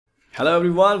Hello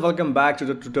everyone, welcome back to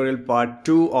the tutorial part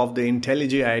 2 of the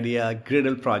IntelliJ Idea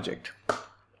Gradle project.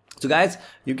 So guys,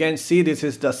 you can see this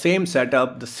is the same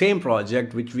setup, the same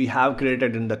project which we have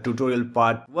created in the tutorial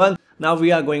part 1. Now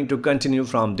we are going to continue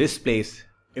from this place.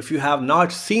 If you have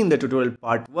not seen the tutorial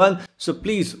part 1, so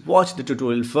please watch the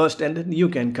tutorial first and then you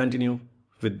can continue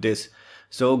with this.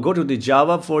 So go to the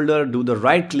Java folder, do the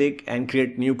right click and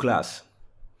create new class.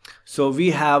 So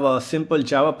we have a simple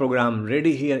Java program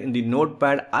ready here in the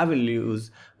notepad. I will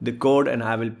use the code and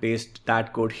I will paste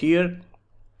that code here.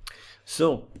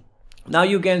 So now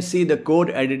you can see the code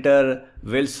editor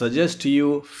will suggest to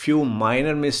you few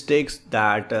minor mistakes,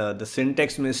 that the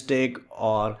syntax mistake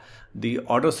or the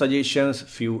auto suggestions,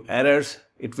 few errors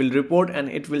it will report and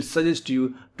it will suggest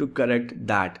you to correct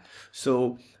that.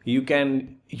 So you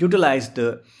can utilize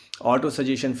the auto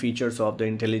suggestion features of the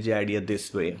IntelliJ Idea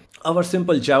this way. Our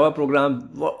simple Java program,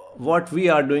 what we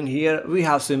are doing here, we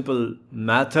have simple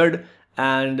method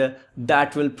and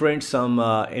that will print some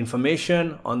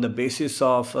information on the basis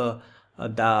of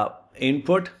the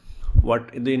input,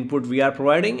 what the input we are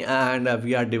providing, and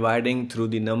we are dividing through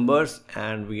the numbers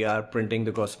and we are printing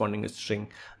the corresponding string.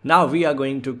 Now we are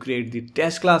going to create the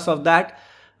test class of that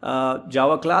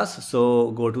Java class.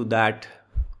 So go to that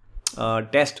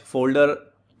test folder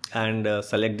and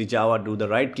select the Java, do the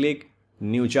right click,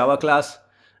 new Java class,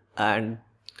 and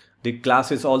the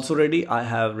class is also ready. I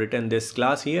have written this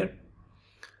class here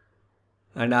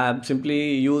and I have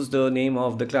simply used the name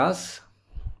of the class,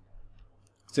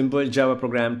 simple Java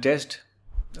program test.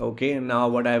 Okay, now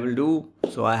what I will do,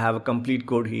 so I have a complete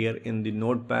code here in the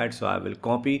notepad, so I will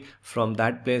copy from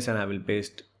that place and I will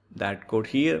paste that code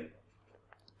here.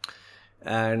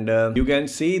 And you can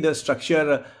see the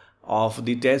structure of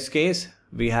the test case.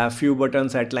 We have few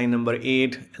buttons at line number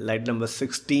 8, line number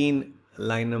 16,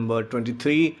 line number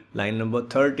 23, line number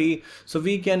 30. So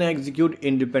we can execute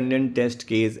independent test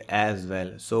case as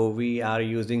well. So we are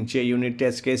using JUnit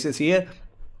test cases here.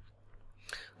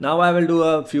 Now I will do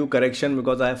a few correction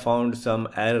because I found some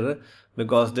error,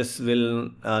 because this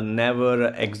will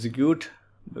never execute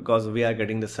because we are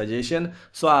getting the suggestion.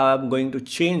 So I am going to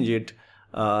change it.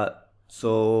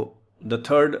 So the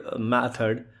third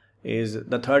method is,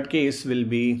 the third case will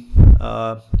be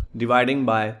dividing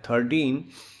by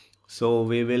 13. So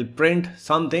we will print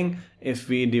something if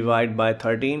we divide by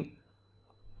 13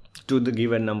 to the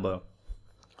given number.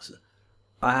 So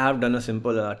I have done a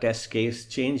simple test case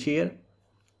change here.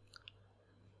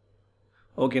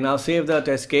 Okay, now save the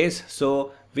test case.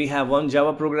 So we have one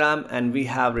Java program and we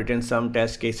have written some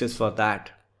test cases for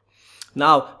that.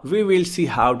 Now we will see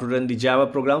how to run the Java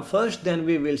program first, then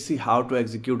we will see how to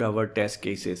execute our test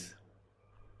cases.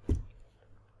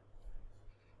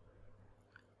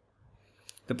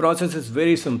 The process is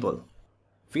very simple.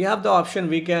 We have the option,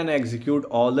 we can execute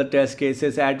all the test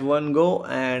cases at one go,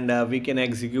 and we can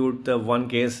execute the one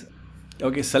case.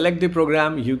 Okay, select the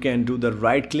program, you can do the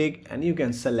right click and you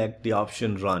can select the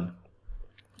option run.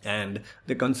 And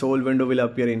the console window will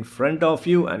appear in front of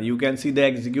you and you can see the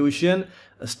execution,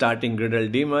 starting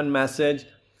Gradle daemon message.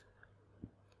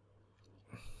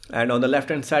 And on the left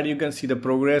hand side you can see the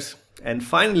progress, and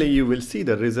finally you will see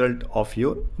the result of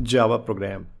your Java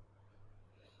program.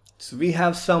 So we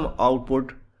have some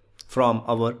output from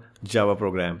our Java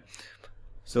program.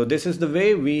 So this is the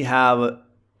way we have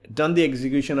done the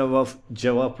execution of our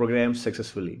Java program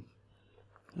successfully.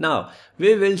 Now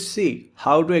we will see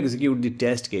how to execute the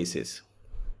test cases.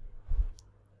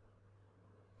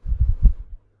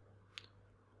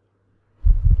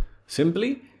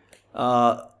 Simply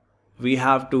we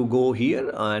have to go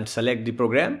here and select the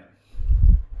program,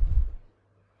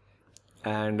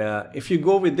 and if you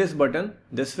go with this button,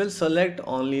 this will select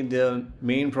only the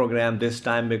main program this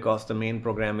time, because the main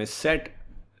program is set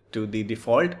to the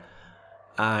default.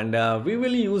 And we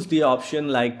will use the option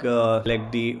like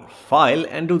select the file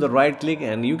and do the right click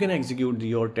and you can execute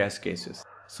your test cases.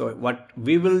 So what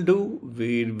we will do,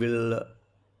 we will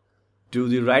do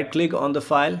the right click on the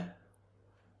file.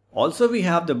 Also we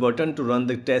have the button to run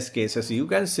the test cases. You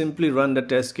can simply run the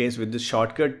test case with the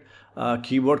shortcut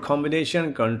keyboard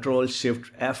combination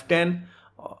Ctrl+Shift+F10,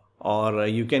 or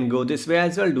you can go this way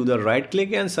as well, do the right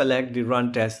click and select the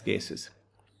run test cases.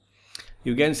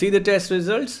 You can see the test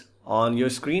results on your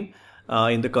screen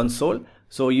in the console.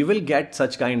 So you will get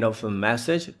such kind of a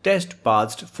message, test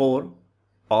passed 4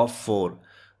 of 4,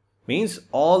 means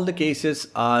all the cases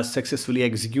are successfully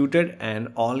executed and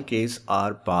all cases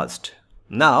are passed.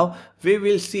 Now we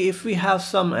will see if we have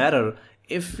some error,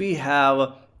 if we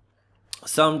have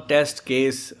some test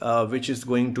case which is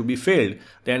going to be failed,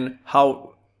 then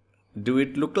how do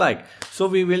it look like? So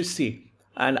we will see,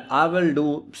 and I will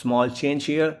do small change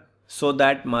here. so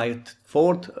that my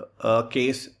fourth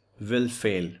case will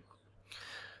fail.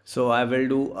 So I will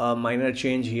do a minor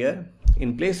change here.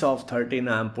 In place of 13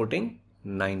 I am putting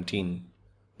 19.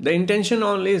 The intention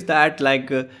only is that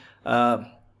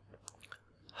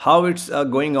how it's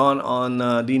going on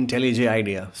the IntelliJ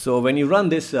Idea. So when you run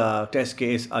this test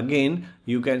case again,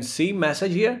 you can see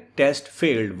message here, test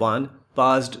failed 1,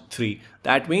 passed 3.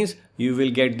 That means you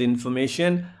will get the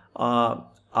information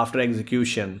after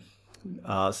execution,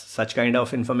 such kind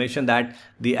of information that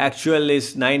the actual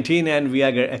is 19 and we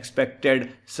are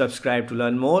expected subscribe to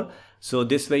learn more. So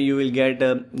this way you will get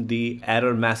the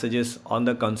error messages on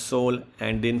the console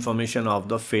and the information of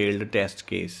the failed test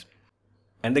case.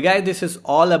 And guys, this is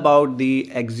all about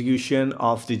the execution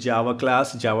of the Java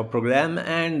class, Java program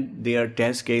and their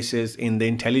test cases in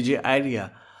the IntelliJ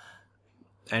Idea.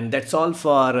 And that's all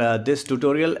for this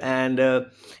tutorial. And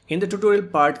in the tutorial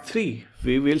part 3,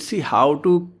 we will see how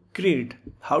to create,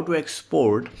 how to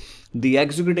export the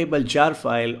executable jar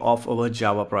file of our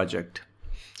Java project.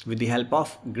 With the help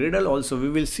of Gradle also, we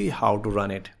will see how to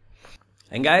run it.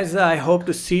 And guys, I hope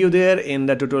to see you there in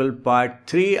the tutorial part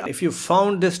 3. If you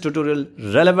found this tutorial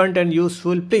relevant and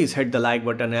useful, please hit the like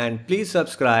button and please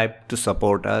subscribe to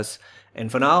support us.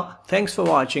 And for now, thanks for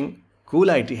watching. Cool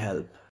IT Help.